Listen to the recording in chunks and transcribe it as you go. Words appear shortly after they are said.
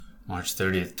March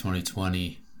 30th,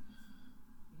 2020.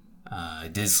 I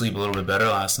did sleep a little bit better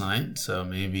last night, so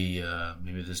maybe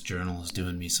this journal is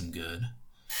doing me some good.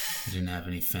 I didn't have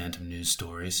any phantom news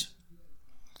stories.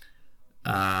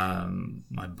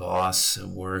 My boss at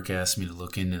work asked me to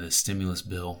look into the stimulus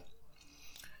bill,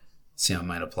 see how it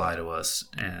might apply to us,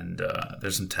 and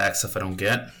there's some tax stuff I don't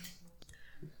get.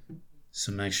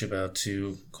 So I'm actually about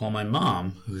to call my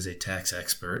mom, who is a tax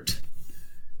expert,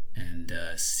 and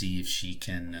see if she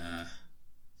can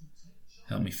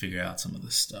help me figure out some of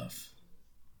this stuff.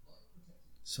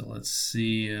 So let's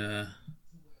see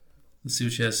what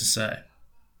she has to say.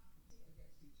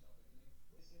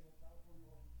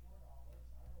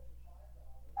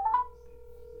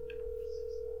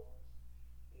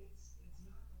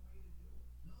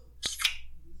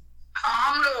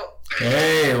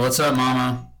 Hey, what's up,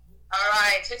 Mama?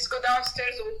 Alright, let's go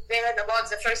downstairs with David about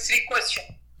the first 3 questions.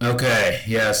 Okay,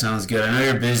 yeah, sounds good. I know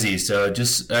you're busy, so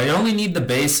I only need the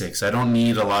basics. I don't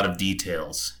need a lot of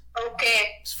details.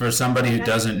 Okay. It's for somebody who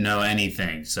doesn't know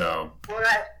anything, so.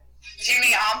 Alright.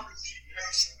 Jimmy,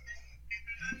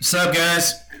 What's up,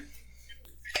 guys?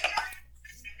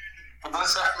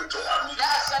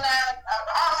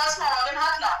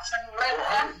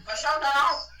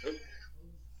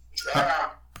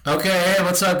 Okay, hey,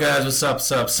 what's up, guys?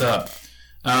 What's up?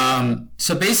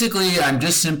 So basically, I'm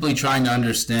just simply trying to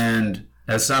understand,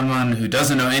 as someone who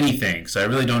doesn't know anything, so I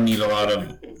really don't need a lot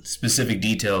of specific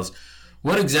details,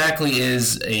 what exactly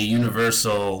is a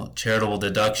universal charitable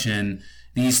deduction?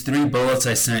 These 3 bullets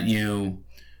I sent you,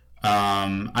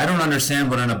 I don't understand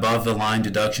what an above-the-line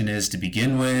deduction is to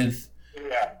begin with.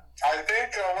 Yeah, I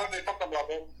think when they talk about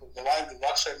the line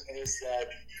deduction is that,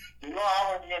 you know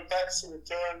how in your tax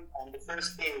return on the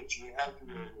first page you have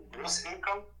your gross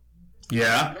income?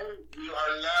 Yeah. You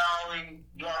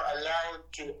are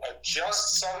allowed to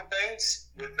adjust some things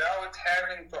without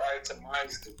having to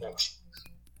itemize deductions,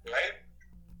 right?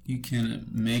 You can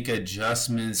make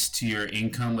adjustments to your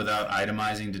income without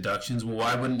itemizing deductions. Well,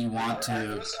 why wouldn't you want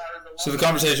to? So the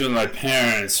conversation with my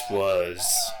parents was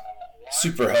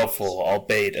super helpful,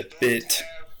 albeit a bit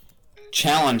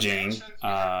challenging.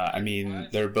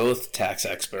 They're both tax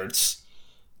experts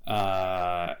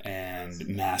and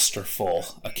masterful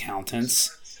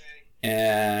accountants,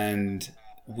 and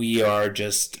we are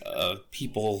just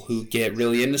people who get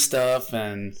really into stuff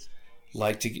and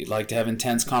like to have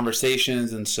intense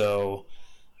conversations. And so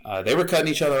they were cutting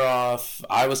each other off.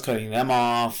 I was cutting them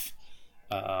off.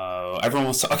 Everyone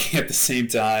was talking at the same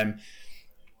time.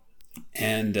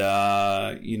 And,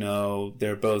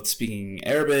 they're both speaking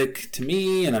Arabic to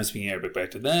me, and I'm speaking Arabic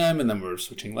back to them, and then we're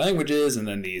switching languages, and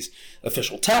then these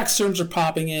official tax terms are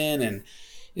popping in, and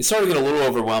it started to get a little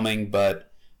overwhelming,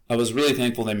 but I was really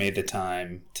thankful they made the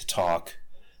time to talk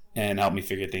and help me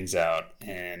figure things out,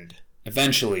 and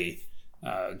eventually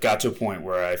got to a point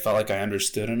where I felt like I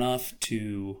understood enough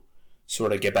to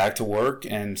sort of get back to work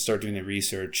and start doing the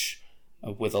research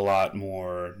with a lot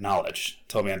more knowledge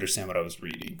to help me understand what I was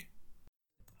reading.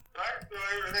 Alright, so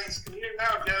everything's clear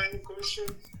now. If you have any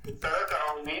questions, الثلاثة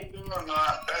أولين دول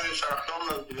أنا تاني شرحتهم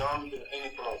لك beyond any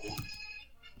problem.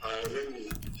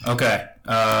 Okay,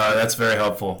 that's very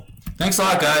helpful. Thanks a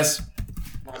lot, guys.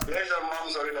 My pleasure.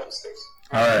 Mom's already upstairs.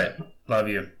 All right, love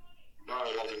you.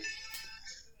 Bye, love you.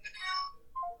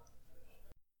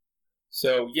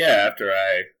 So, yeah, after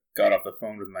I got off the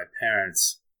phone with my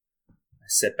parents, I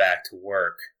set back to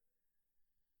work.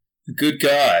 Good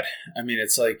God. I mean,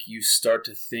 it's like you start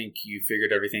to think you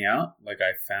figured everything out. Like,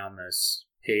 I found this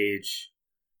page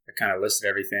that kind of listed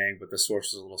everything, but the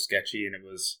source was a little sketchy, and it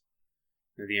was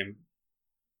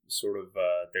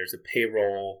there's a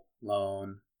payroll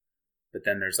loan, but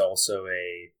then there's also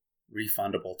a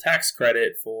refundable tax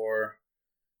credit for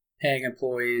paying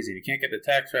employees, and you can't get the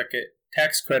tax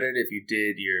credit if you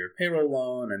did your payroll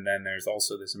loan, and then there's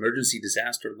also this emergency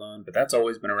disaster loan, but that's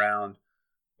always been around.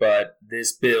 But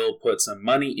this bill put some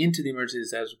money into the emergency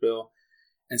disaster bill.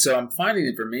 And so I'm finding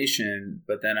information,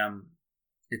 but then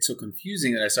it's so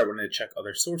confusing that I start wanting to check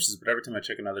other sources. But every time I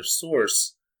check another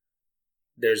source,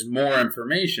 there's more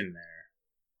information there.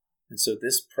 And so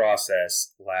this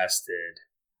process lasted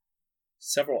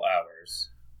several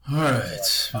hours. All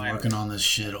right. Been working on this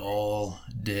shit all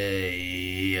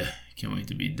day. Can't wait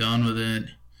to be done with it.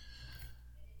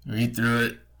 Read through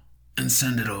it and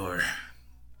send it over.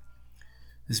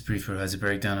 This brief provides a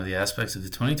breakdown of the aspects of the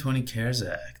 2020 CARES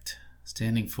Act,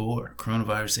 standing for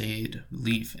Coronavirus Aid,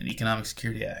 Relief, and Economic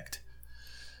Security Act,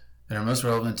 that are most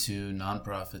relevant to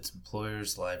nonprofits,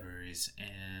 employers, libraries,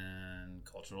 and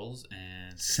culturals,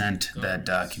 and sent that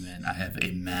document. I have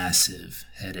a massive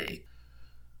headache.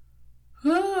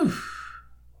 Whew.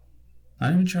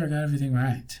 Not even sure I got everything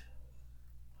right.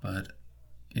 but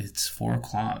it's 4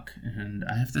 o'clock, and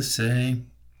I have to say,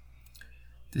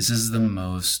 this is the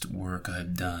most work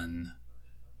I've done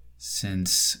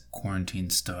since quarantine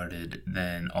started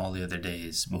than all the other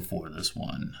days before this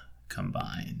one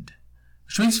combined.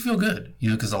 Which makes me feel good,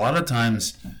 because a lot of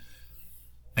times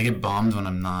I get bummed when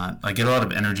I'm not. I get a lot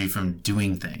of energy from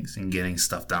doing things and getting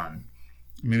stuff done.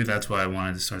 Maybe that's why I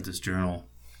wanted to start this journal.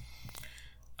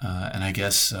 And I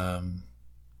guess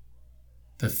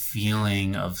the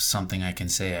feeling of something I can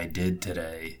say I did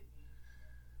today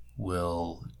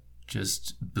will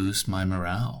just boost my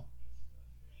morale.